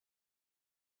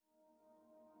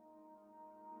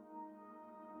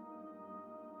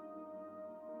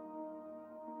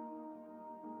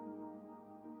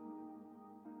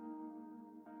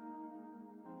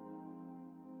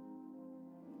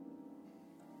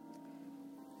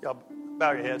Y'all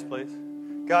bow your heads, please.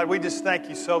 God, we just thank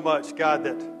you so much, God,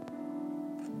 that,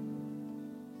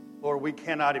 Lord, we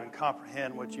cannot even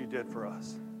comprehend what you did for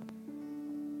us.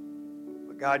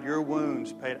 But God, your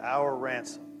wounds paid our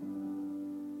ransom.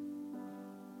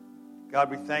 God,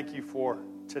 we thank you for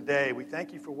today. We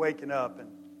thank you for waking up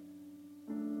and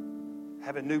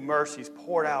having new mercies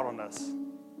poured out on us.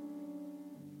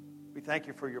 We thank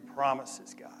you for your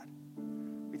promises, God.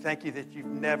 We thank you that you've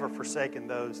never forsaken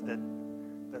those that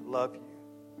love you.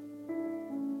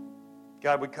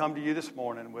 God, we come to you this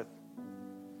morning with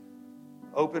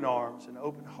open arms and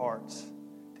open hearts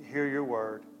to hear your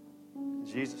word. In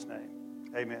Jesus' name,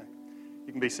 amen.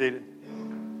 You can be seated.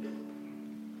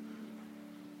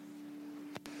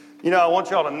 You know, I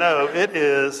want y'all to know it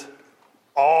is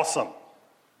awesome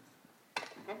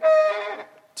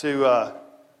to,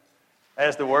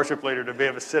 as the worship leader, to be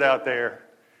able to sit out there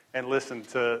and listen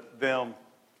to them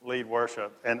lead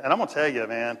worship. And I'm going to tell you,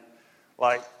 man,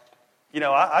 like, you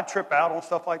know, I trip out on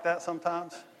stuff like that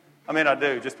sometimes. I mean, I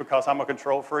do, just because I'm a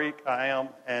control freak. I am.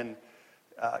 And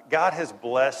God has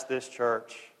blessed this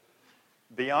church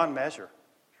beyond measure,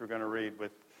 if you're going to read,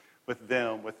 with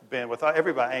them, with Ben, with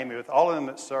everybody, Amy, with all of them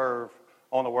that serve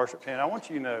on the worship team. I want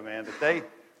you to know, man, that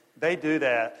they do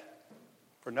that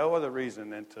for no other reason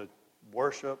than to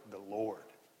worship the Lord.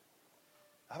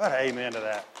 How about an amen to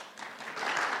that?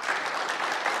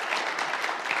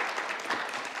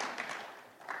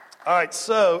 All right,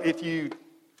 so if you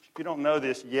don't know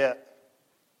this yet,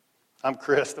 I'm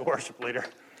Chris, the worship leader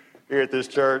here at this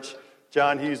church.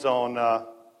 John Hughes on, I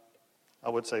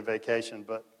would say vacation,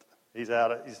 but he's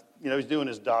out. He's doing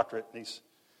his doctorate, and he's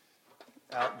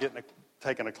out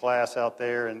taking a class out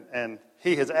there, and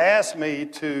he has asked me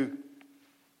to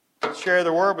share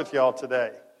the word with y'all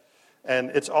today, and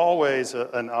it's always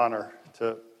an honor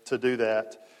to do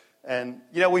that. And,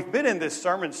 you know, we've been in this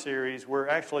sermon series. We're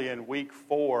actually in week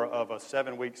 4 of a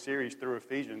 7-week series through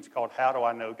Ephesians called How Do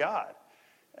I Know God?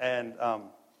 And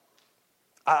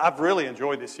I've really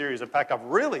enjoyed this series. In fact, I've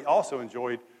really also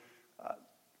enjoyed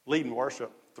leading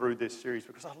worship through this series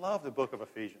because I love the book of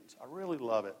Ephesians. I really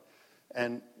love it.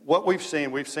 And what we've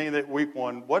seen that week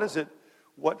 1,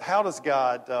 how does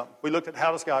God, we looked at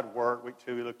how does God work. Week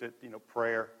 2, we looked at,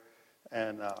 prayer.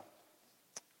 And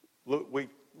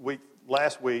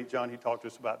last week, John, he talked to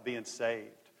us about being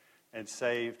saved and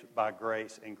saved by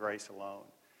grace and grace alone.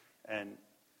 And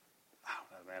I don't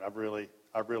know, man,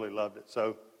 I really loved it.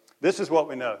 So this is what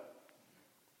we know.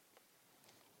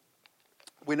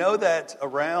 We know that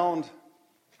around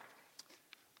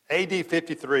AD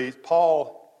 53,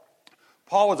 Paul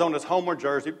was on his homeward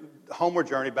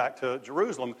journey back to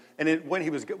Jerusalem. And when he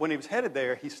was headed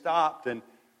there, he stopped in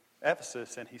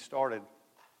Ephesus and he started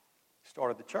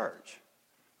the church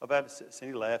of Ephesus,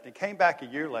 and he left. He came back a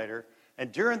year later,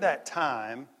 and during that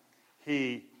time,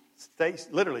 he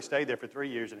literally stayed there for 3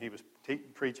 years, and he was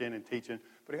preaching and teaching,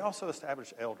 but he also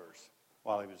established elders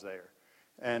while he was there.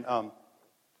 And,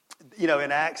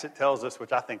 in Acts it tells us,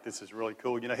 which I think this is really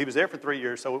cool, he was there for 3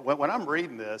 years, so when I'm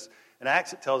reading this, in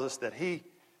Acts it tells us that he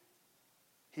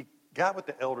got with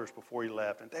the elders before he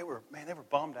left, and they were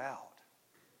bummed out.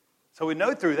 So we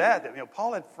know through that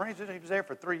Paul had friends. He was there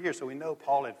for 3 years, so we know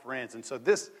Paul had friends. And so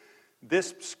this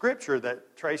scripture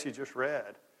that Tracy just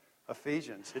read,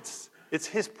 Ephesians, it's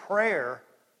his prayer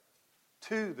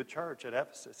to the church at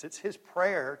Ephesus. It's his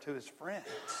prayer to his friends.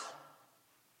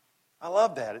 I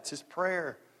love that. It's his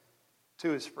prayer to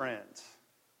his friends.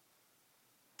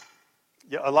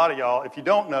 Yeah, a lot of y'all, if you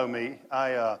don't know me,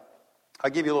 I'll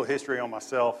give you a little history on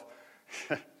myself.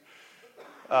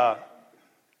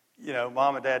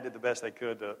 Mom and Dad did the best they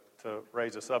could to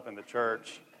raise us up in the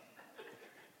church.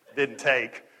 Didn't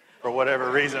take, for whatever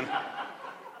reason.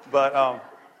 But,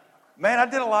 man, I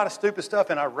did a lot of stupid stuff,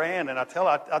 and I ran, and I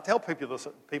tell people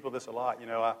this a lot.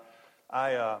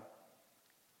 I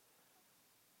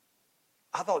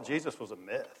thought Jesus was a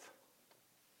myth.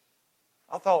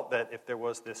 I thought that if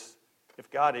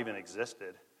God even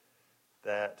existed,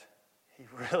 that he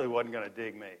really wasn't going to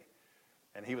dig me,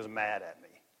 and he was mad at me.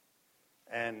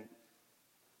 And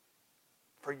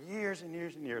for years and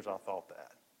years and years, I thought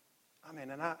that. I mean,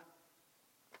 and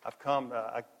I've come,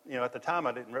 at the time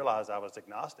I didn't realize I was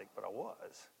agnostic, but I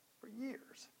was for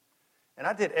years. And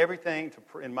I did everything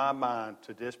in my mind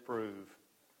to disprove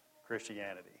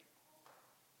Christianity.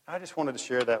 I just wanted to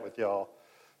share that with y'all.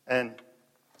 And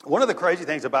one of the crazy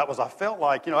things about it was I felt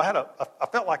like, I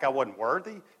felt like I wasn't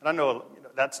worthy. And I know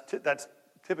that's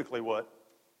typically what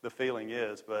the feeling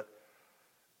is, but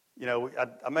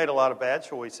I made a lot of bad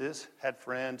choices, had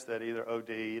friends that either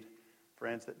OD'd,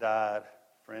 friends that died,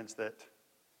 friends that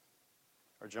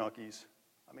are junkies.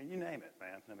 I mean, you name it,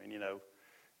 man.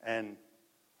 And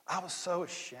I was so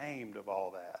ashamed of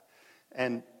all that.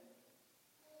 And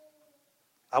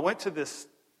I went to this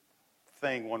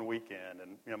thing one weekend,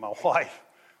 and my wife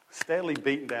was steadily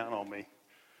beating down on me.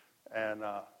 And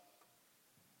I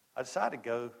decided to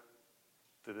go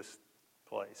to this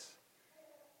place.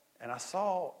 And I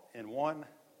saw in one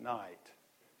night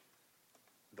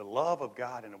the love of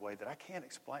God in a way that I can't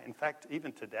explain. In fact,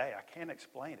 even today, I can't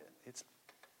explain it. It's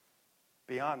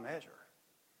beyond measure.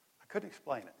 I couldn't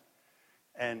explain it.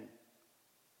 And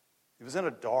it was in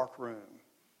a dark room.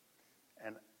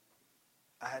 And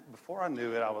before I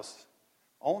knew it, I was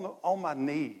on my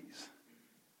knees,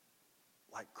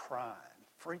 like crying,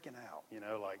 freaking out,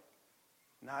 like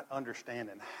not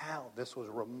understanding how this was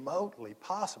remotely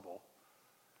possible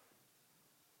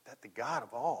that the God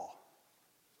of all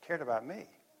cared about me.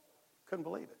 Couldn't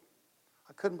believe it.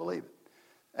 I couldn't believe it.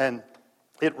 And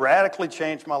it radically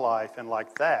changed my life. And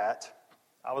like that,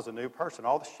 I was a new person.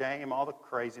 All the shame, all the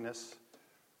craziness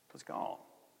was gone.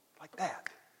 Like that.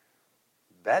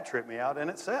 That tripped me out in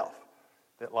itself.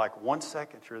 That like 1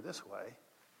 second you're this way,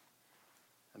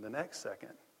 and the next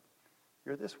second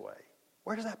you're this way.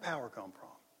 Where does that power come from?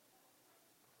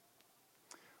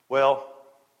 Well,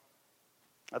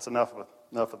 that's enough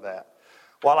of that.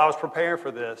 While I was preparing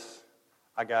for this,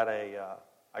 I got a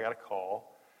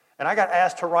call, and I got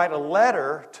asked to write a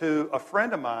letter to a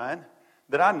friend of mine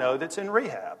that I know that's in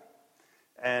rehab.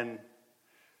 And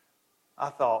I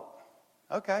thought,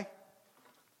 okay,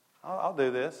 I'll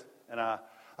do this. And I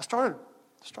started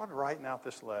writing out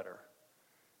this letter.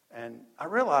 And I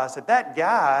realized that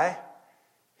guy,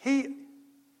 he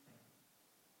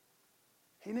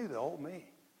knew the old me.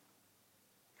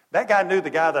 That guy knew the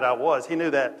guy that I was. He knew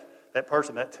that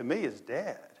person that to me is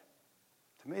dead.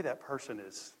 To me, that person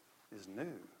is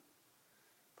new.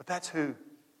 But that's who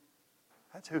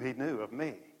he knew of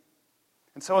me.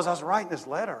 And so as I was writing this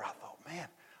letter, I thought, man,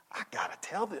 I got to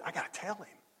tell him.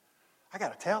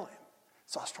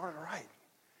 So I started writing.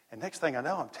 And next thing I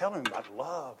know, I'm telling him about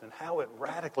love and how it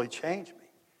radically changed me.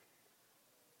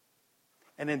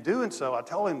 And in doing so, I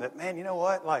told him that, man, you know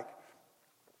what? Like,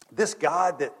 this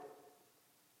God that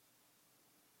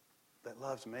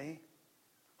loves me,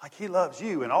 like he loves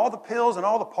you. And all the pills and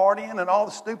all the partying and all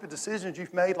the stupid decisions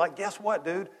you've made, like, guess what,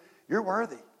 dude? You're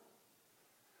worthy.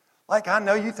 Like, I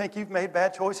know you think you've made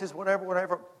bad choices,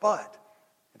 whatever, but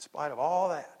in spite of all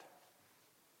that,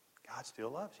 God still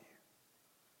loves you.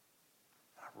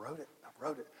 I wrote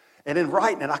it. And in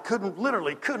writing it, I couldn't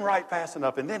write fast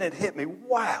enough. And then it hit me,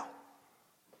 wow,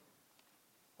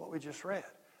 what we just read.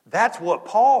 That's what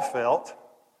Paul felt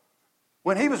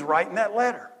when he was writing that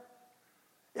letter.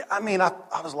 I mean, I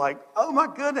was like, oh my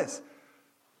goodness.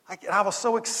 I was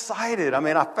so excited. I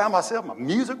mean, I found myself, my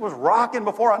music was rocking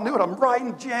before I knew it.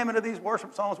 I'm jamming to these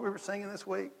worship songs we were singing this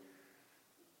week.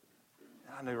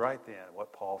 And I knew right then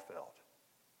what Paul felt.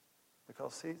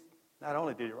 Because, see, not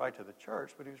only did he write to the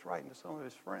church, but he was writing to some of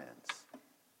his friends.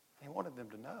 He wanted them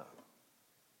to know.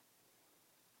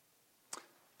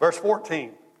 Verse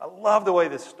 14. I love the way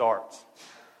this starts.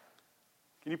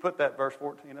 Can you put that verse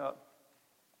 14 up?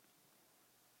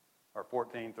 Or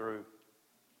 14 through.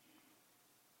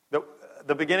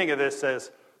 The beginning of this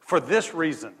says, for this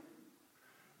reason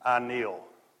I kneel.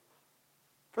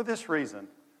 For this reason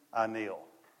I kneel.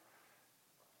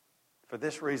 For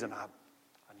this reason I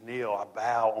kneel, I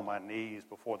bow on my knees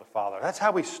before the Father. That's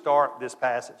how we start this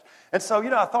passage. And so,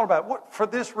 I thought about what for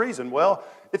this reason. Well,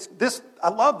 it's this. I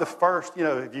love the first,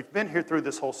 if you've been here through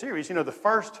this whole series, the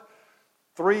first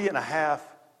 3.5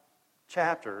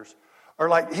 chapters are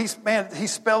like, he's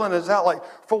spelling this out like,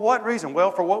 for what reason?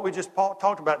 Well, for what we just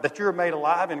talked about, that you're made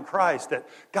alive in Christ, that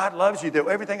God loves you, that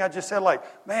everything I just said, like,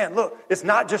 man, look, it's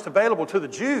not just available to the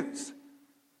Jews.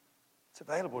 It's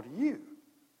available to you.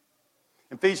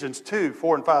 Ephesians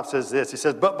 2:4-5 says this. He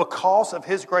says, but because of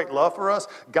his great love for us,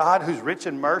 God, who's rich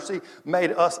in mercy,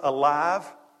 made us alive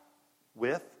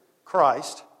with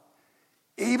Christ.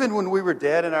 Even when we were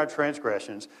dead in our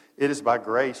transgressions, it is by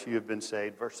grace you have been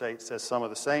saved. Verse 8 says some of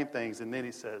the same things, and then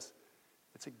he says,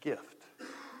 it's a gift.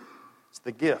 It's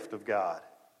the gift of God.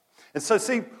 And so,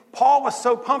 see, Paul was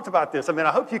so pumped about this. I mean,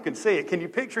 I hope you can see it. Can you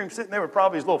picture him sitting there with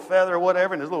probably his little feather or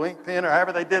whatever and his little ink pen or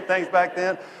however they did things back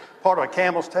then, part of a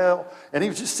camel's tail, and he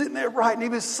was just sitting there writing. He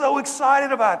was so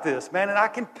excited about this, man, and I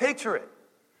can picture it.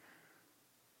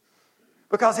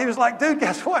 Because he was like, dude,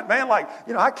 guess what, man? Like,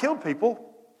 I killed people.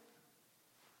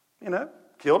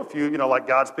 Killed a few, like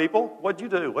God's people. What'd you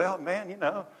do? Well, man,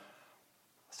 I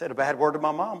said a bad word to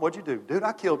my mom. What'd you do? Dude,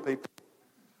 I killed people.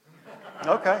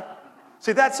 Okay.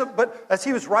 See, but as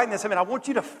he was writing this, I want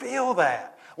you to feel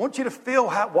that. I want you to feel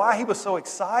why he was so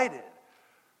excited.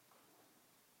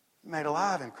 made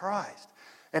alive in Christ.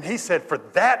 And he said, for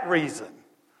that reason,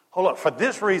 hold up, for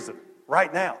this reason,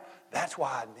 right now, that's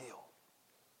why I kneel.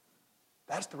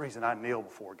 That's the reason I kneel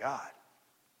before God.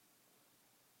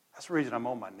 That's the reason I'm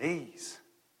on my knees.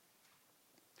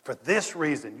 For this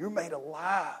reason, you're made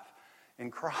alive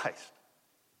in Christ.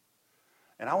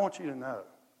 And I want you to know,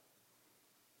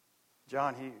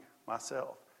 John Hugh,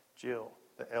 myself, Jill,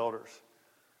 the elders,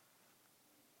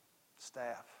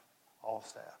 staff, all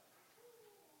staff,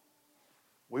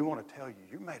 we want to tell you,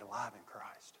 you're made alive in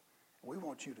Christ. We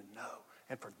want you to know.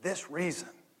 And for this reason,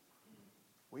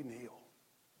 we kneel.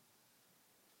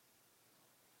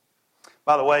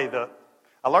 By the way,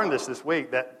 I learned this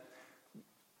week, that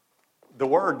the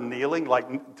word kneeling,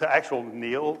 like to actual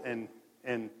kneel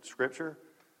in Scripture,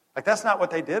 like that's not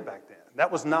what they did back then.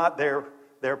 That was not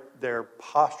their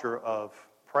posture of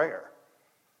prayer.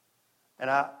 And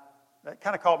that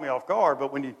kind of caught me off guard,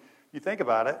 but when you think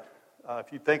about it,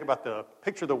 if you think about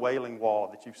picture the Wailing Wall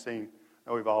that you've seen,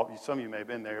 I know some of you may have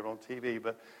been there on TV,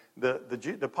 but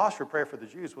the posture of prayer for the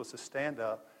Jews was to stand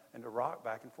up and to rock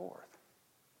back and forth.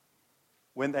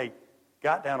 When they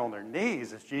got down on their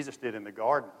knees, as Jesus did in the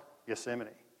Garden, Gethsemane,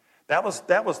 that was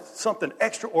something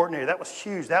extraordinary. That was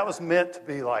huge. That was meant to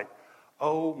be like,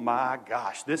 oh my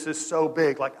gosh, this is so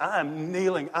big. Like I'm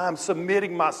kneeling, I'm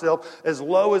submitting myself as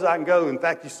low as I can go. In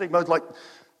fact, you see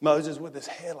Moses with his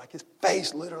head, like his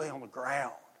face literally on the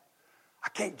ground. I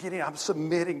can't get in. I'm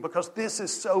submitting because this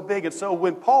is so big. And so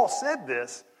when Paul said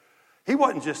this, he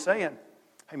wasn't just saying,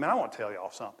 hey man, I want to tell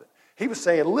y'all something. He was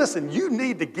saying, listen, you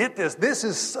need to get this. This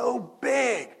is so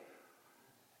big.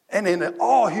 And in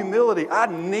all humility, I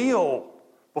kneel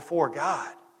before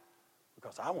God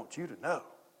because I want you to know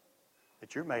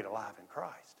that you're made alive in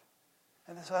Christ.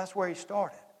 And so that's where he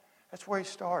started. That's where he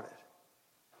started.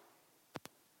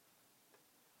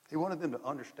 He wanted them to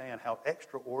understand how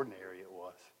extraordinary it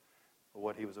was for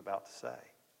what he was about to say.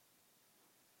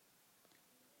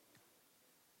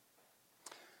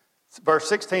 Verse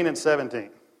 16 and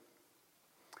 17.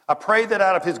 I pray that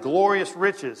out of his glorious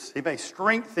riches he may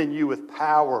strengthen you with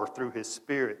power through his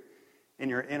Spirit in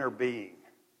your inner being,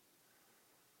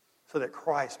 so that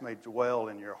Christ may dwell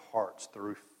in your hearts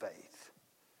through faith.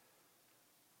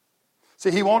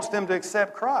 See, he wants them to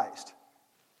accept Christ.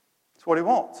 That's what he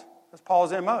wants. That's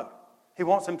Paul's MO. He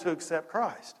wants them to accept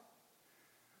Christ.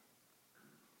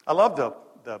 I love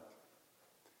the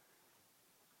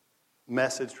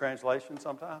Message translation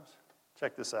sometimes.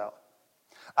 Check this out.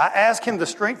 I ask him to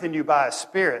strengthen you by his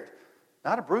Spirit,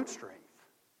 not a brute strength.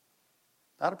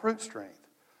 Not a brute strength,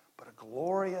 but a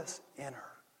glorious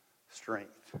inner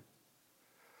strength.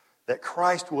 That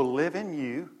Christ will live in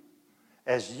you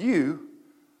as you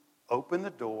open the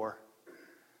door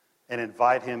and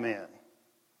invite him in.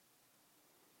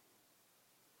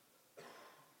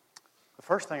 The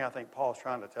first thing I think Paul's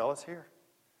trying to tell us here,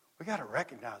 we got to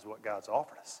recognize what God's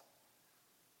offered us.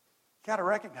 You got to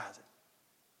recognize it.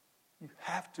 You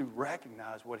have to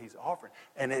recognize what he's offering.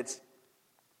 And it's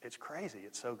crazy.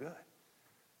 It's so good.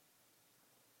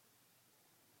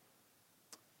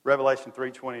 Revelation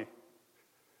 3:20,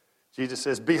 Jesus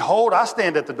says, behold, I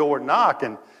stand at the door and knock,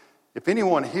 and if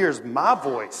anyone hears my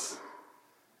voice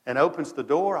and opens the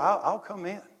door, I'll come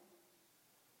in.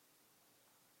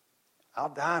 I'll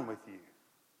dine with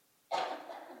you,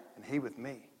 and he with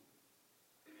me.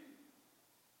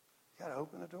 You got to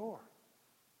open the door.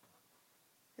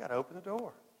 You got to open the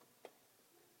door.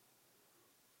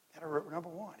 Number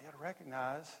one, you got to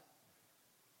recognize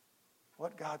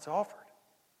what God's offered.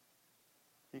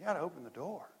 You got to open the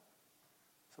door.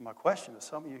 So my question to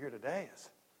some of you here today is,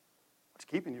 what's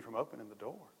keeping you from opening the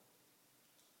door?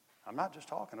 I'm not just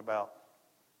talking about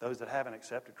those that haven't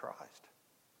accepted Christ.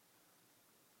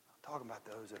 I'm talking about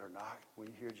those that are knocking. When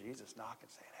you hear Jesus knocking,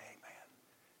 saying, hey man,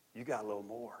 you got a little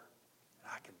more,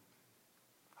 and I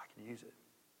can use it.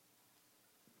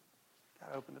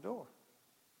 Got to open the door.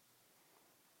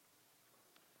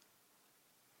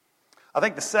 I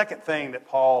think the second thing that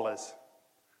Paul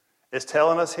is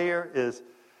telling us here is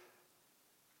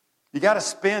you got to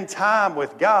spend time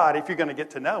with God if you're going to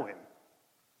get to know him.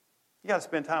 You got to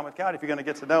spend time with God if you're going to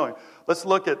get to know him. Let's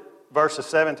look at verses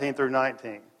 17 through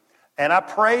 19. And I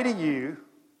pray to you,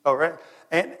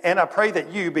 and I pray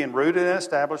that you, being rooted and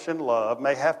established in love,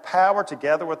 may have power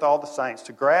together with all the saints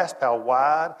to grasp how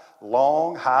wide,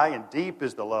 long, high, and deep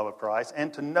is the love of Christ,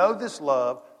 and to know this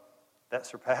love that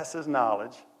surpasses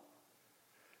knowledge,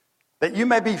 that you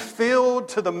may be filled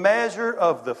to the measure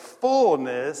of the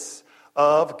fullness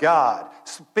of God.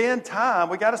 Spend time.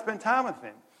 We got to spend time with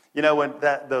him. You know, when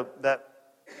the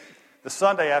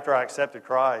Sunday after I accepted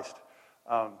Christ,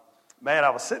 man, I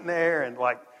was sitting there and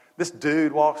like this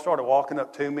dude started walking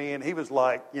up to me, and he was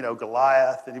like,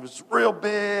 Goliath, and he was real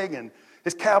big, and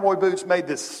his cowboy boots made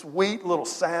this sweet little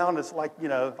sound. It's like,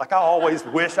 like I always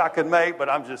wish I could make, but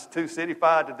I'm just too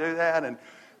cityfied to do that.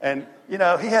 And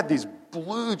he had these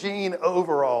blue jean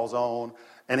overalls on,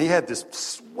 and he had this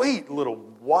sweet little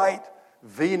white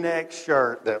V-neck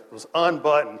shirt that was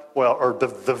unbuttoned. Well, or the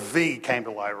V came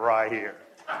to light right here,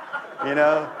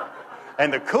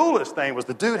 And the coolest thing was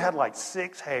the dude had like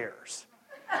 6 hairs.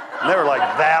 And they were like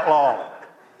that long.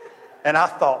 And I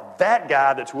thought, that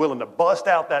guy that's willing to bust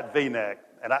out that V-neck,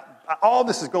 and all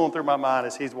this is going through my mind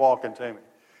as he's walking to me.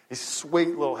 His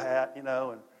sweet little hat,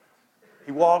 and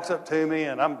he walks up to me,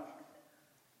 and I'm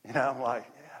like,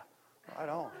 yeah, right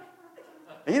on.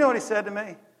 And you know what he said to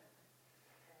me?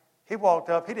 He walked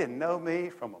up, he didn't know me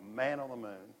from a man on the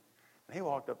moon. And he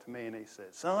walked up to me and he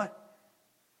said, son,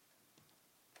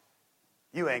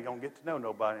 you ain't going to get to know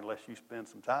nobody unless you spend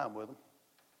some time with them.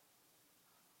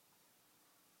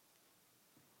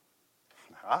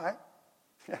 All right.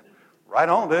 Yeah, right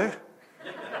on, dude.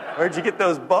 Where'd you get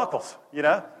those buckles,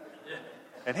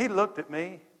 And he looked at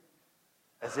me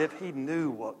as if he knew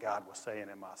what God was saying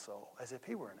in my soul, as if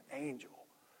he were an angel.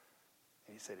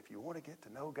 And he said, if you want to get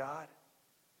to know God,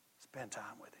 spend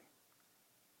time with him.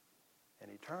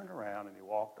 And he turned around and he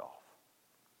walked off.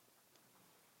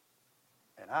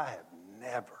 And I have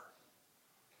never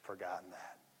forgotten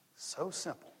that. So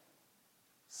simple.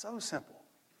 So simple.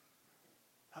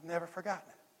 I've never forgotten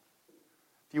it.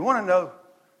 If you want to know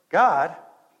God,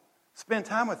 spend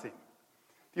time with him.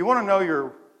 If you want to know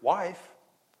your wife,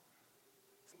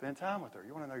 spend time with her.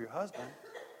 You want to know your husband,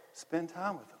 spend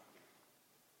time with him.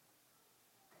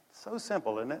 So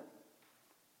simple, isn't it?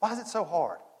 Why is it so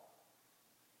hard?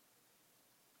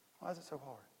 Why is it so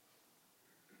hard?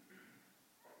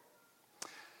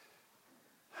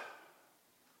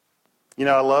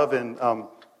 I love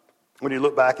when you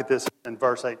look back at this in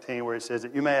verse 18 where it says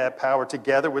that you may have power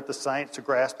together with the saints to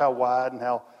grasp how wide and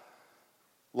how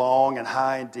long and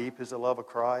high and deep is the love of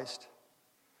Christ.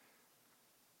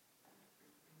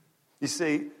 You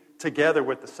see, together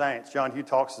with the saints, John Hugh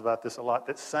talks about this a lot,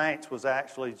 that saints was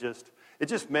actually it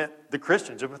just meant the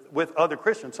Christians with other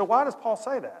Christians. So why does Paul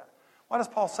say that? Why does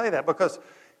Paul say that? Because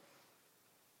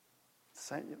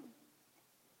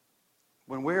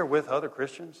when we're with other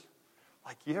Christians,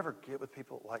 like you ever get with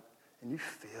people and you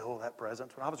feel that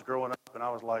presence? When I was growing up and I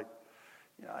was like,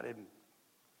 I didn't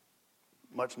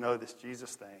much know this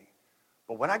Jesus thing.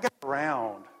 But when I got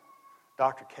around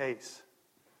Dr. Case,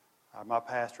 my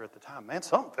pastor at the time, man,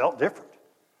 something felt different.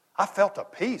 I felt a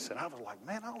peace, and I was like,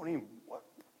 man, I don't even,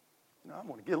 I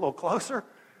want to get a little closer.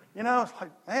 It's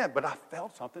like, man, but I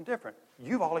felt something different.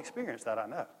 You've all experienced that, I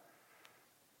know.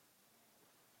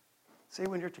 See,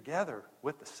 when you're together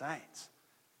with the saints,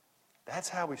 that's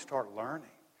how we start learning.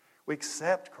 We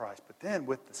accept Christ, but then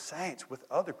with the saints, with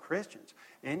other Christians,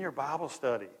 in your Bible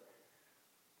study,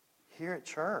 here at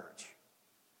church,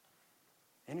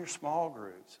 in your small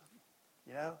groups.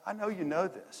 I know you know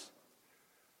this,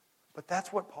 but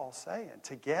that's what Paul's saying,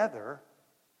 together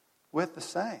with the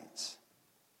saints.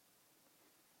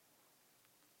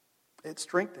 It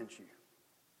strengthens you.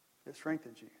 It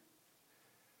strengthens you.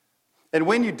 And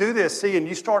when you do this, and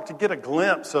you start to get a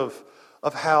glimpse of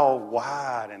how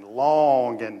wide and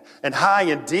long and high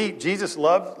and deep Jesus'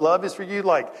 love is for you,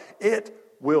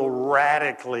 it will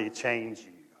radically change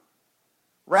you.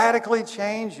 Radically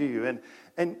change you.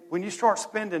 And when you start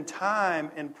spending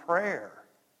time in prayer,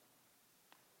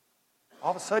 all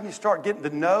of a sudden you start getting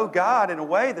to know God in a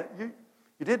way that you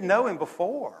didn't know him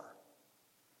before.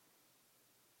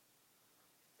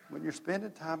 When you're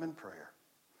spending time in prayer.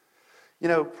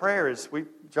 Prayer is,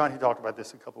 John, he talked about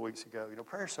this a couple weeks ago.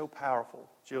 Prayer is so powerful.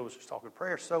 Jill was just talking.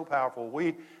 Prayer is so powerful.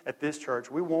 We, at this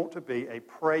church, we want to be a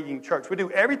praying church. We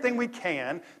do everything we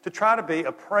can to try to be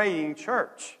a praying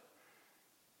church.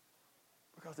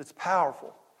 Because it's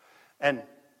powerful. And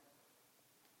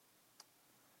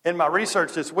in my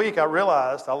research this week, I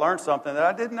learned something that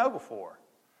I didn't know before.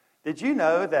 Did you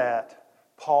know that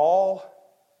Paul,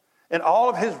 in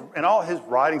all his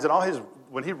writings,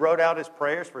 when he wrote out his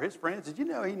prayers for his friends, did you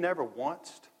know he never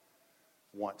once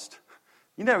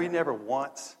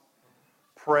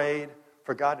prayed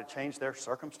for God to change their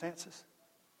circumstances?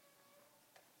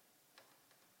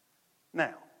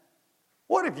 Now,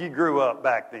 what if you grew up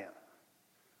back then?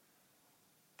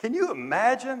 Can you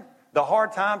imagine the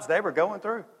hard times they were going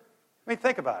through? I mean,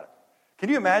 think about it. Can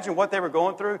you imagine what they were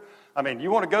going through? I mean,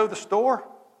 you want to go to the store?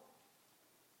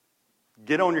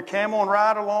 Get on your camel and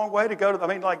ride a long way to go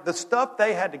to... the stuff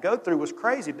they had to go through was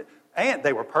crazy. And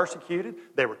they were persecuted.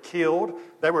 They were killed.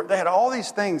 They had all these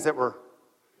things that were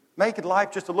making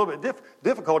life just a little bit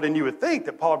difficult. And you would think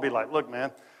that Paul would be like, look,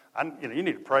 man, you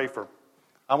need to pray for,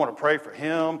 I want to pray for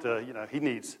him to, he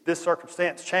needs this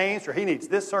circumstance changed or he needs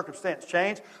this circumstance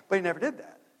changed. But he never did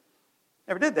that.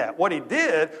 Never did that. What he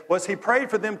did was he prayed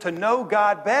for them to know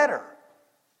God better.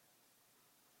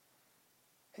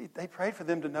 They prayed for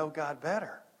them to know God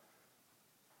better.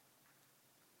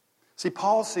 See,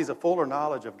 Paul sees a fuller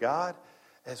knowledge of God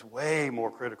as way more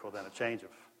critical than a change of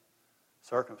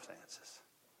circumstances.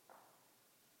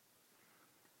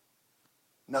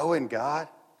 Knowing God,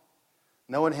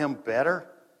 knowing Him better,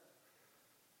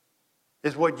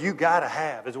 is what you got to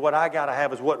have, is what I got to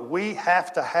have, is what we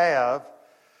have to have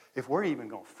if we're even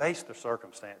going to face the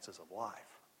circumstances of life.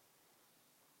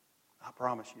 I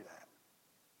promise you that.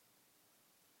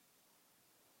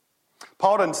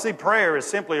 Paul doesn't see prayer as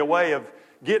simply a way of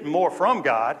getting more from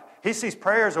God. He sees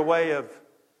prayer as a way of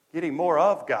getting more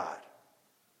of God.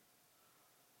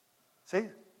 See?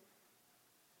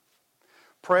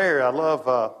 Prayer, I love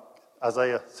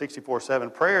Isaiah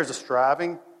 64:7. Prayer is a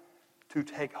striving to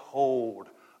take hold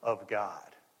of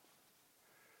God.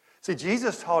 See,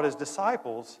 Jesus taught His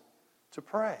disciples to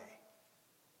pray.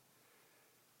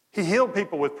 He healed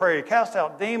people with prayer. He cast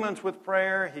out demons with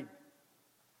prayer.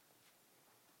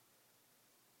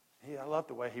 I love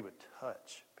the way He would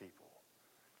touch people.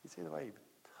 You see the way He would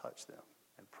touch them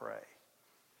and pray.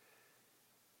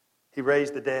 He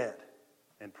raised the dead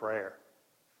in prayer.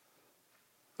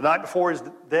 The night before His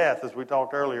death, as we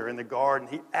talked earlier, in the garden,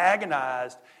 He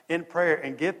agonized in prayer.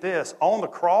 And get this, on the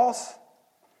cross,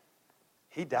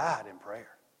 He died in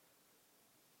prayer.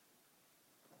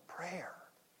 Prayer.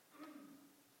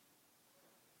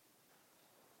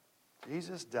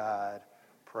 Jesus died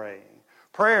praying.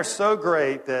 Prayer is so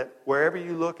great that wherever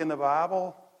you look in the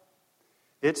Bible,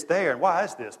 it's there. And why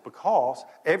is this? Because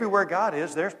everywhere God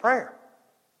is, there's prayer.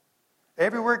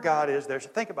 Everywhere God is,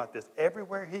 think about this.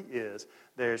 Everywhere He is,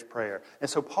 there's prayer. And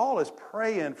so Paul is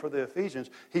praying for the Ephesians.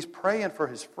 He's praying for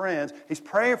his friends. He's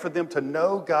praying for them to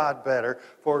know God better,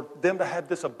 for them to have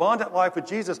this abundant life with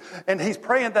Jesus. And he's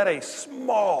praying that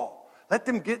let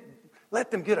them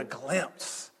get a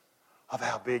glimpse of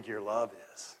how big your love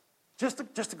is. Just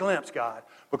a glimpse, God.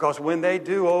 Because when they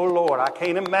do, oh Lord, I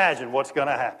can't imagine what's going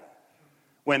to happen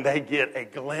when they get a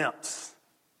glimpse.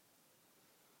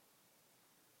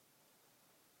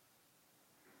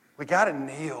 We got to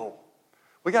kneel.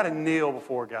 We got to kneel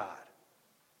before God.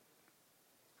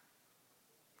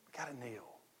 We got to kneel.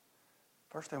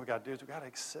 First thing we got to do is we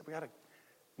got to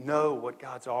know what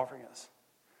God's offering us.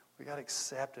 We got to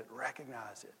accept it,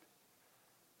 recognize it.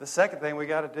 The second thing we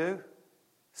got to do,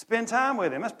 spend time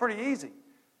with Him. That's pretty easy.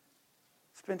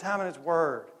 Spend time in His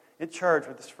Word, in church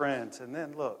with His friends, and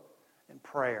then look, in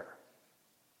prayer.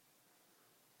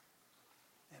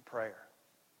 In prayer.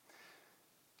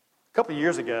 A couple of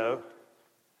years ago,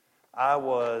 I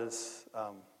was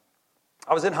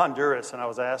in Honduras, and I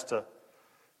was asked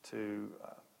to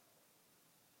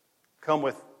come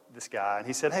with this guy. And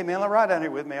he said, hey, man, ride down here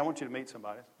with me. I want you to meet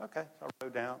somebody. Okay, so I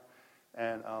rode down.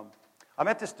 And I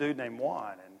met this dude named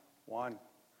Juan. And Juan,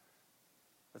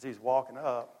 as he's walking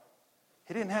up,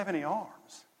 he didn't have any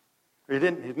arms.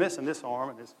 He's missing this arm,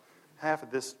 and half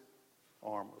of this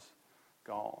arm was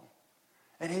gone.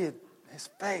 And his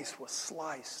face was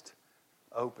sliced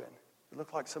open. It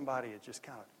looked like somebody had just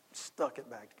kind of stuck it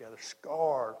back together,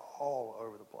 scarred all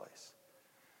over the place.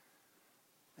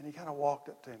 And he kind of walked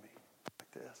up to me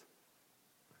like this.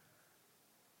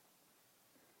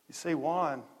 You see,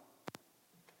 Juan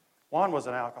was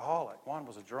an alcoholic. Juan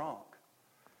was a drunk.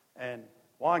 And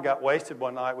Juan got wasted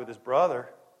one night with his brother,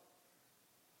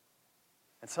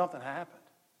 and something happened.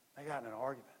 They got in an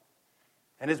argument.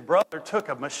 And his brother took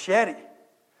a machete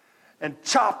and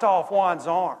chopped off Juan's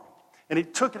arm. And he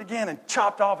took it again and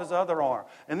chopped off his other arm.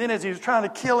 And then as he was trying to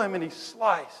kill him and he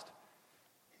sliced,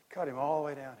 he cut him all the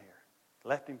way down here.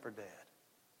 Left him for dead.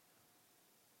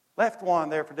 Left Juan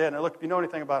there for dead. Now look, if you know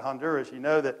anything about Honduras, you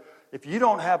know that if you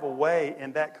don't have a way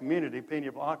in that community,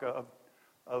 Peña Blanca,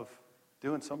 of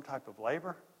doing some type of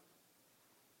labor,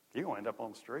 you're going to end up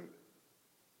on the street.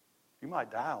 You might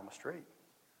die on the street.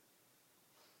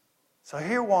 So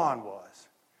here Juan was,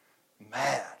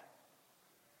 mad.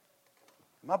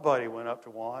 My buddy went up to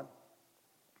Juan,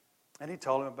 and he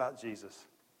told him about Jesus.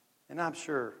 And I'm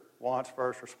sure Juan's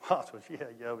first response was, yeah,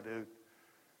 yo, dude,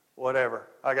 whatever.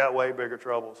 I got way bigger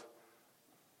troubles.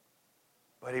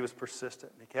 But he was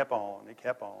persistent, and he kept on, and he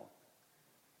kept on.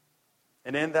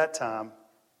 And in that time,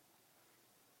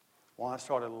 Juan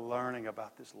started learning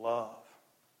about this love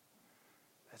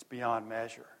that's beyond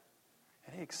measure.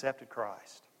 And he accepted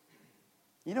Christ.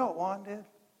 You know what Juan did?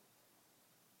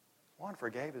 Juan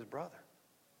forgave his brother.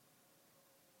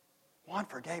 Juan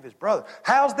forgave his brother.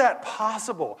 How's that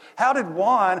possible? How did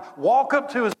Juan walk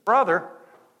up to his brother,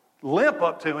 limp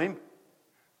up to him,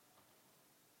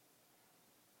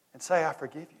 and say, I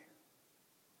forgive you?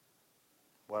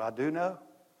 What I do know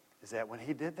is that when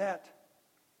he did that,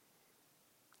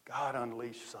 God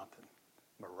unleashed something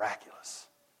miraculous.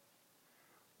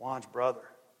 Juan's brother,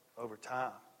 over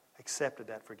time, accepted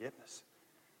that forgiveness.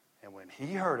 And when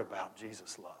he heard about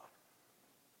Jesus' love,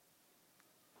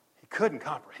 he couldn't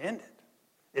comprehend it.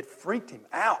 It freaked him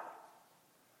out.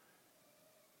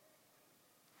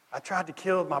 I tried to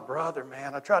kill my brother,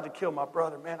 man.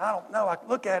 I don't know. I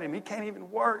look at him. He can't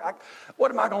even work. What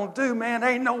am I going to do, man? There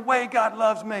ain't no way God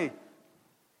loves me.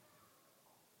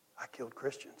 I killed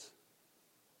Christians.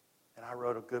 And I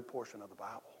wrote a good portion of the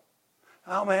Bible.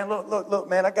 Oh, man, look,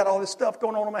 man. I got all this stuff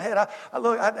going on in my head.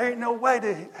 There ain't no way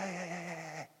to...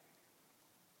 Hey.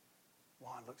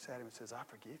 Juan looks at him and says, I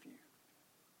forgive you.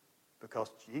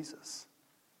 Because Jesus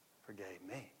forgave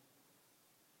me.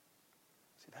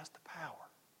 See, that's the power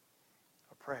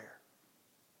of prayer.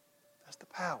 That's the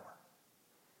power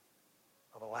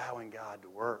of allowing God to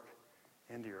work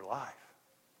into your life.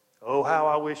 Oh, how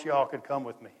I wish y'all could come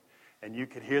with me and you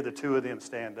could hear the two of them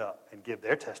stand up and give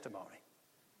their testimony.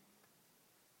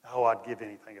 Oh, I'd give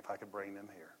anything if I could bring them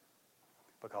here.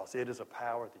 Because it is a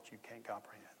power that you can't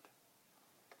comprehend.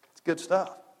 It's good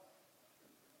stuff.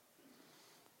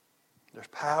 There's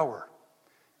power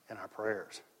in our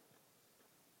prayers.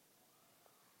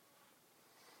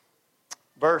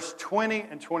 Verse 20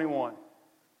 and 21.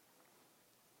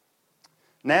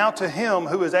 Now to him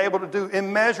who is able to do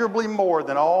immeasurably more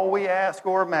than all we ask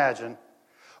or imagine,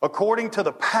 according to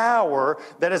the power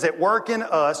that is at work in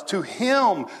us, to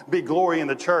him be glory in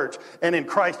the church and in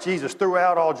Christ Jesus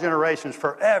throughout all generations,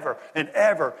 forever and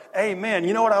ever. Amen.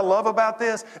 You know what I love about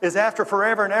this? Is after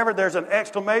forever and ever, there's an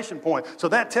exclamation point. So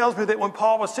that tells me that when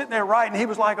Paul was sitting there writing, he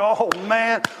was like, oh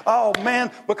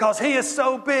man, because he is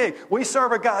so big. We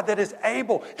serve a God that is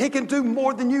able. He can do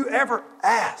more than you ever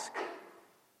ask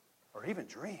or even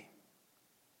dream.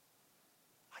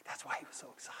 Like, that's why he was so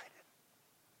excited.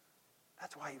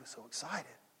 That's why he was so excited.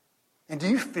 And do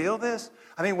you feel this?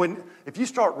 I mean, if you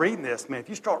start reading this, man,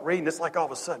 it's like all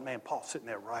of a sudden, man, Paul's sitting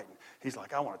there writing. He's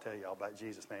like, I want to tell y'all about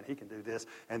Jesus, man. He can do this.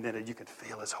 And then you can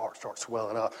feel his heart start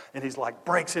swelling up. And he's like,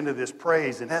 breaks into this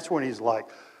praise. And that's when he's like,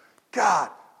 God,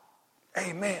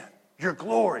 amen. Your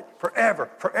glory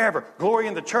forever, forever. Glory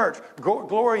in the church.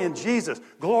 Glory in Jesus.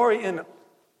 Glory in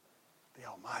the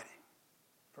Almighty.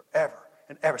 Forever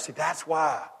and ever. See, that's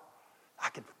why I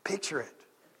can picture it.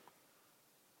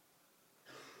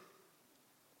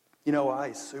 You know why?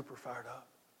 He's super fired up.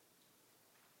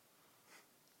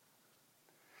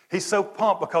 He's so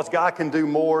pumped because God can do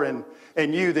more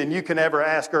in you than you can ever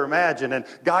ask or imagine. And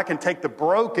God can take the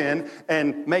broken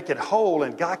and make it whole.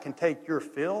 And God can take your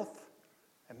filth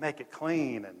and make it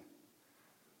clean. And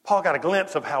Paul got a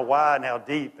glimpse of how wide and how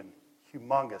deep and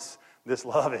humongous this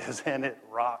love is. And it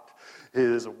rocked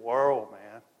his world,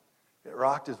 man. It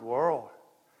rocked his world.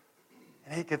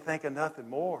 And he could think of nothing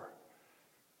more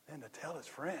and to tell his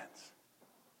friends,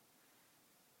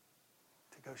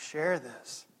 to go share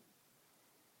this.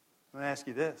 Let me ask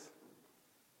you this.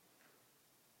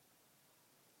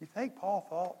 You think Paul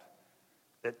thought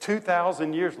that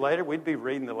 2,000 years later we'd be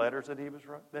reading the letters that he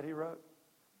wrote?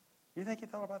 You think he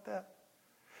thought about that?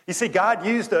 You see, God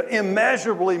used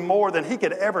immeasurably more than he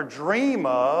could ever dream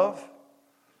of.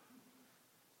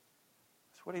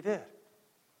 That's what he did.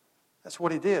 That's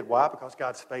what he did. Why? Because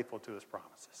God's faithful to his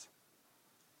promises.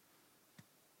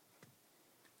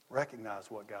 Recognize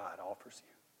what God offers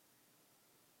you.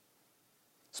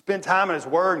 Spend time in his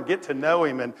word and get to know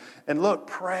him. And look,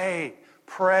 pray.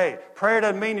 Prayer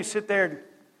doesn't mean you sit there and...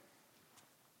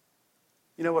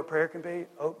 You know what prayer can be?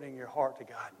 Opening your heart to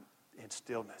God in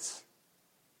stillness.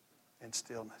 In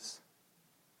stillness.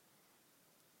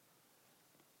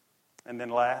 And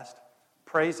then last,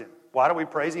 praise him. Why do we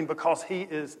praise him? Because he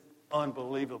is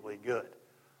unbelievably good.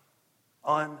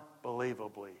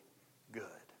 Unbelievably good.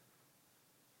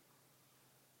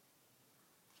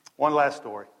 One last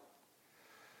story.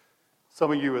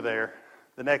 Some of you were there.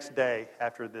 The next day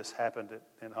after this happened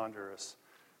in Honduras,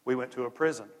 we went to a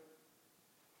prison.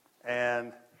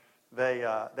 And they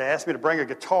asked me to bring a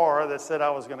guitar that said I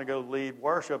was going to go lead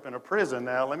worship in a prison.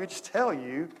 Now, let me just tell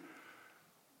you,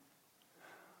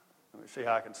 let me see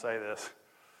how I can say this.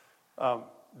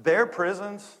 Their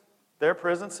prison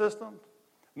system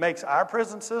makes our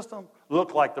prison system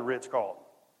look like the Ritz-Carlton.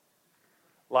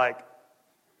 Like,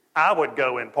 I would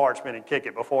go in Parchment and kick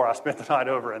it before I spent the night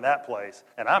over in that place,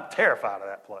 and I'm terrified of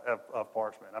that of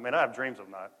Parchment. I mean, I have dreams of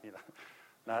not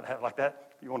have like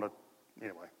that. You want to,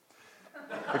 anyway.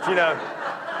 But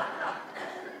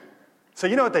so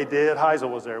you know what they did?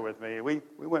 Heisel was there with me. We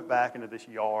went back into this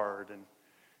yard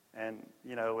and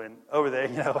over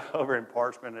there, over in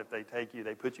Parchment, if they take you,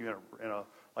 they put you in a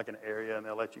like an area and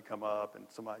they'll let you come up and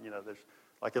somebody, there's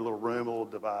like a little room, a little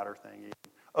divider thing.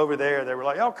 Over there, they were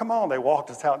like, oh, come on. They walked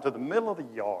us out into the middle of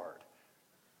the yard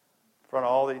in front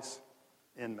of all these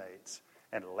inmates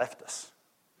and left us.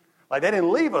 Like they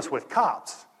didn't leave us with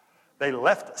cops. They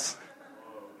left us.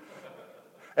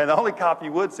 And the only cop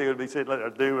you would see would be sitting there,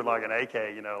 a dude with like an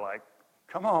AK, like,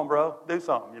 come on, bro, do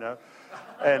something,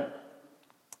 And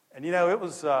it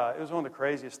was one of the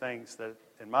craziest things that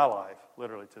in my life,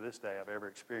 literally to this day, I've ever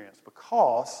experienced,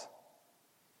 because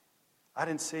I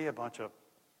didn't see a bunch of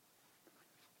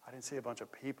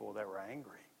people that were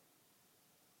angry.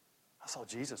 I saw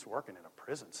Jesus working in a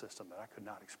prison system that I could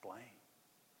not explain.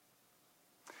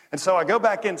 And so I go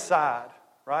back inside,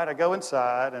 right? I go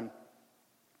inside, and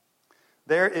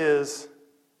there is,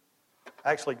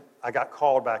 actually, I got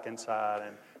called back inside,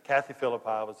 and Kathy Philippi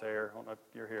was there. I don't know if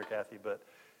you're here, Kathy, but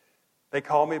they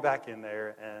called me back in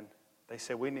there, and they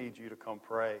said, we need you to come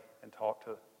pray and talk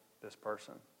to this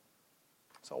person.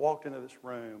 So I walked into this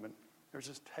room, and there's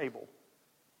this table.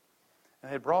 And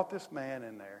they had brought this man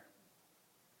in there.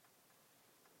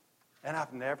 And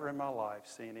I've never in my life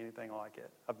seen anything like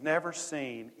it. I've never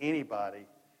seen anybody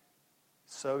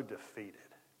so defeated.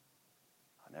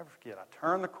 I'll never forget, I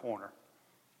turned the corner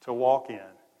to walk in,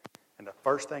 and the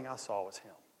first thing I saw was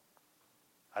him.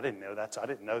 I didn't know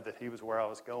that he was where I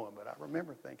was going, but I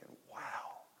remember thinking, wow,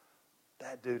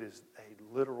 that dude is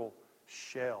a literal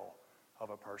shell of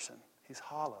a person. He's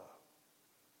hollow.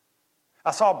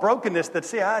 I saw brokenness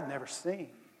that, I had never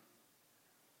seen.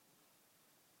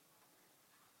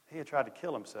 He had tried to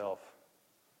kill himself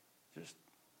just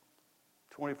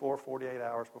 24, 48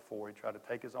 hours before. He tried to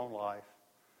take his own life.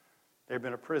 There had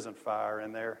been a prison fire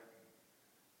in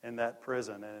that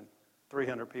prison, and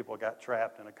 300 people got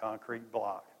trapped in a concrete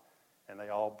block, and they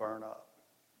all burned up.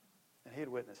 And he had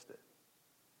witnessed it.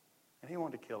 And he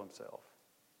wanted to kill himself,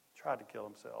 tried to kill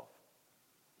himself.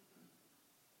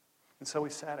 And so we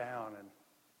sat down, and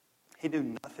he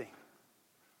knew nothing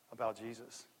about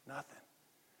Jesus, nothing.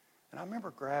 And I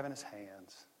remember grabbing his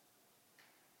hands.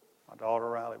 My daughter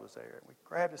Riley was there, and we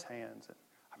grabbed his hands, and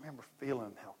I remember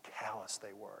feeling how callous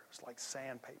they were. It was like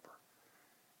sandpaper.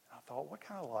 And I thought, what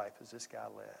kind of life has this guy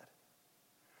led?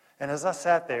 And as I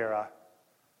sat there, I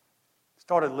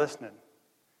started listening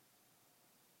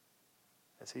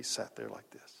as he sat there like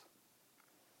this.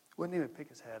 Wouldn't even pick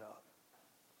his head up.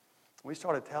 We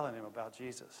started telling him about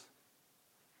Jesus.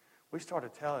 We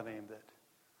started telling him that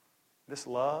this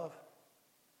love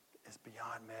is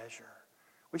beyond measure.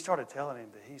 We started telling him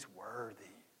that he's worthy.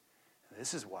 And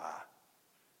this is why.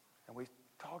 And we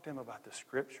talked to him about the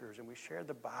scriptures, and we shared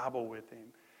the Bible with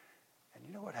him. And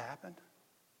you know what happened?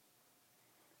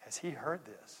 As he heard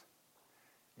this,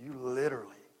 you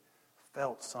literally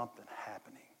felt something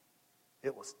happening.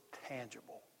 It was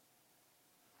tangible.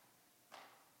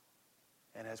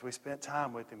 And as we spent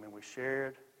time with him and we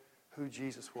shared who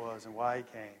Jesus was and why he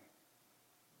came,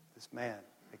 this man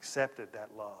accepted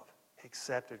that love. He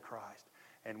accepted Christ.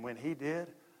 And when he did,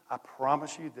 I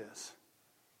promise you this,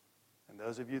 and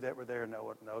those of you that were there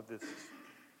know this,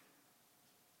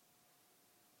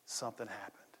 something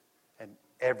happened, and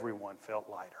everyone felt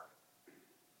lighter.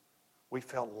 We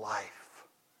felt life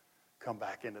come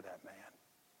back into that man.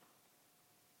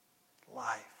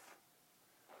 Life.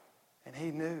 And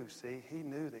he knew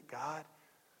that God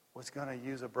was going to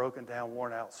use a broken down,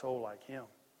 worn out soul like him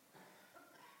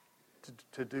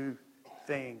to do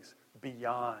things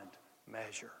beyond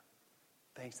measure,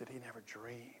 things that he never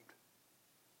dreamed.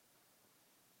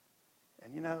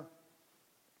 And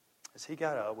as he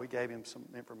got up, we gave him some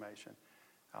information.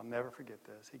 I'll never forget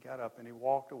this. He got up and he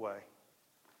walked away.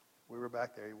 We were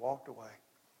back there. He walked away.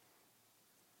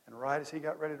 And right as he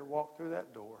got ready to walk through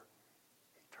that door,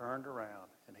 he turned around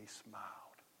and he smiled.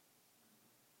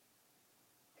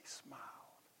 He smiled.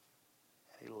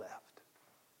 And he left.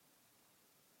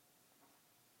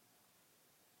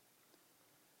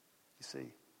 You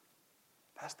see,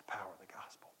 that's the power of the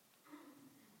gospel.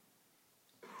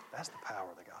 That's the power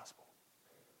of the gospel.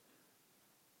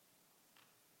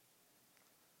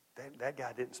 That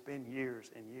guy didn't spend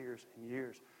years and years and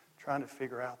years trying to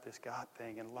figure out this God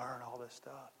thing and learn all this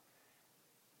stuff.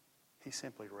 He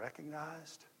simply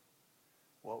recognized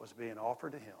what was being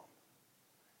offered to him,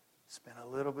 spent a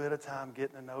little bit of time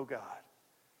getting to know God,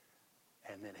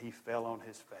 and then he fell on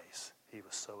his face. He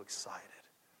was so excited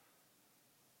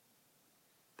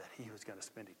that he was going to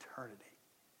spend eternity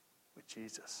with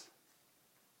Jesus.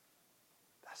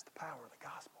 That's the power of the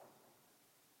gospel.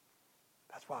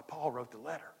 That's why Paul wrote the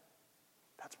letter.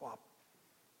 That's why,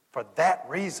 for that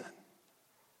reason,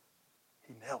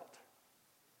 he knelt.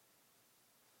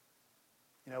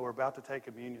 You know, we're about to take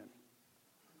communion.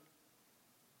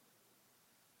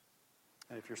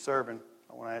 And if you're serving,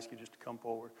 I want to ask you just to come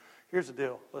forward. Here's the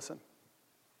deal. Listen.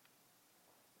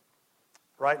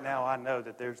 Right now, I know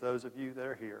that there's those of you that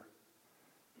are here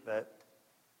that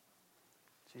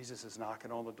Jesus is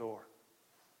knocking on the door.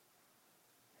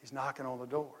 He's knocking on the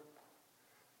door.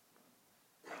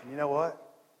 And you know what?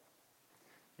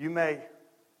 You may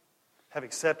have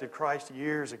accepted Christ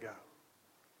years ago.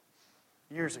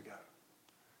 Years ago.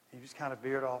 You just kind of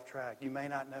veered off track. You may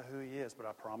not know who he is, but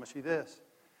I promise you this,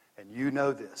 and you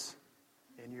know this,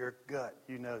 in your gut,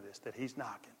 you know this, that he's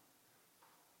knocking.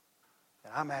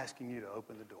 And I'm asking you to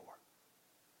open the door.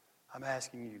 I'm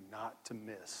asking you not to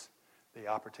miss the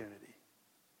opportunity.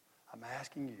 I'm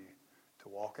asking you to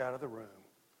walk out of the room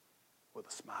with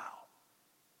a smile.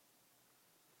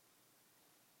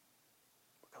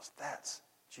 Because that's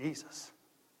Jesus.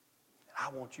 And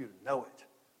I want you to know it.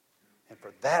 And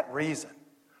for that reason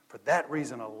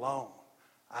alone,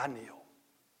 I kneel.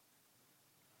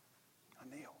 I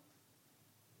kneel.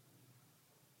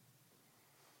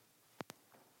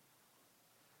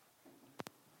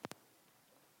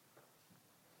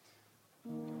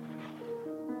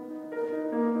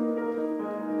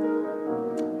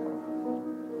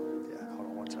 Hold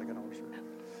on one second.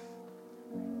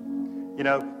 You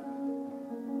know,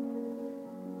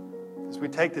 as we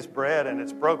take this bread and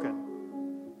it's broken,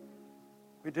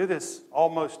 we do this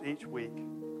almost each week.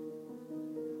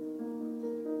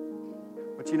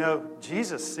 But you know,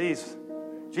 Jesus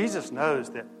knows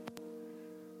that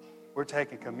we're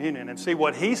taking communion. And see,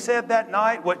 what he said that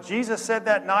night, what Jesus said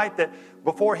that night, that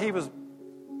before he was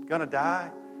going to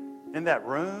die in that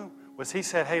room, was he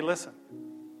said, hey, listen,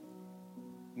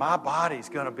 my body's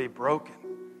going to be broken.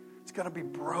 It's going to be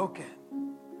broken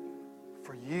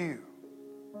for you.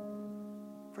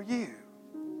 For you.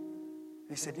 And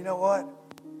he said, you know what?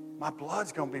 My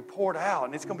blood's going to be poured out,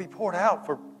 and it's going to be poured out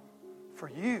for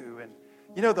you. And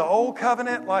you know, the old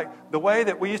covenant, like the way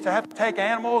that we used to have to take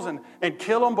animals and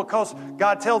kill them because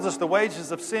God tells us the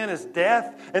wages of sin is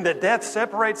death, and that death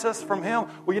separates us from him.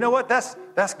 Well, you know what? That's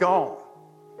gone.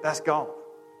 That's gone.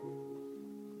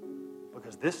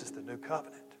 Because this is the new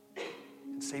covenant.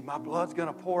 And see, my blood's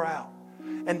going to pour out.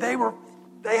 And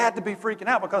they had to be freaking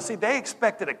out because, see, they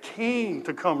expected a king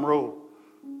to come rule.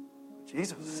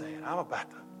 Jesus was saying,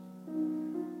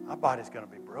 my body's going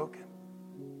to be broken.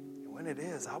 And when it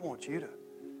is, I want you to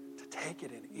take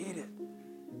it and eat it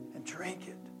and drink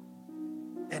it.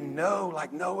 And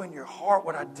know in your heart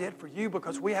what I did for you,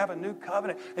 because we have a new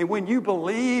covenant. And when you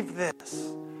believe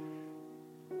this,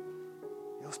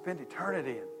 you'll spend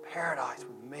eternity in paradise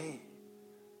with me.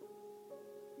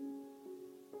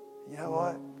 You know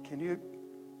what? Can you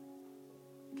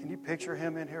picture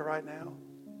him in here right now?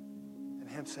 And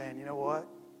him saying, you know what?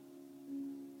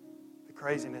 The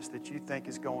craziness that you think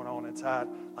is going on inside,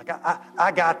 like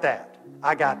I got that.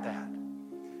 I got that.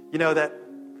 You know that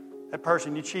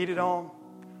person you cheated on?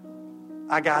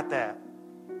 I got that.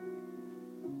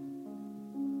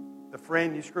 The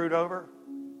friend you screwed over?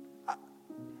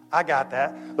 I got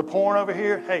that. The porn over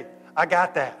here? Hey, I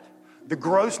got that. The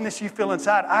grossness you feel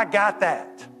inside? I got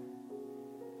that.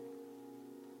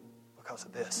 Because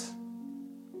of this.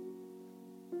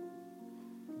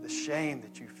 The shame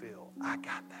that you feel, I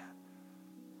got that.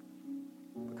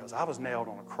 Because I was nailed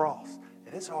on a cross,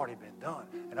 and it's already been done.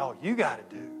 And all you got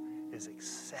to do is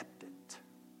accept it.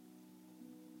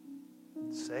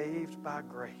 Saved by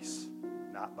grace,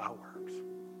 not by works.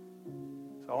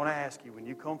 So I want to ask you, when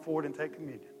you come forward and take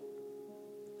communion,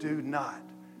 do not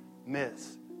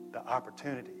miss the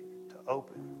opportunity to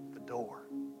open the door.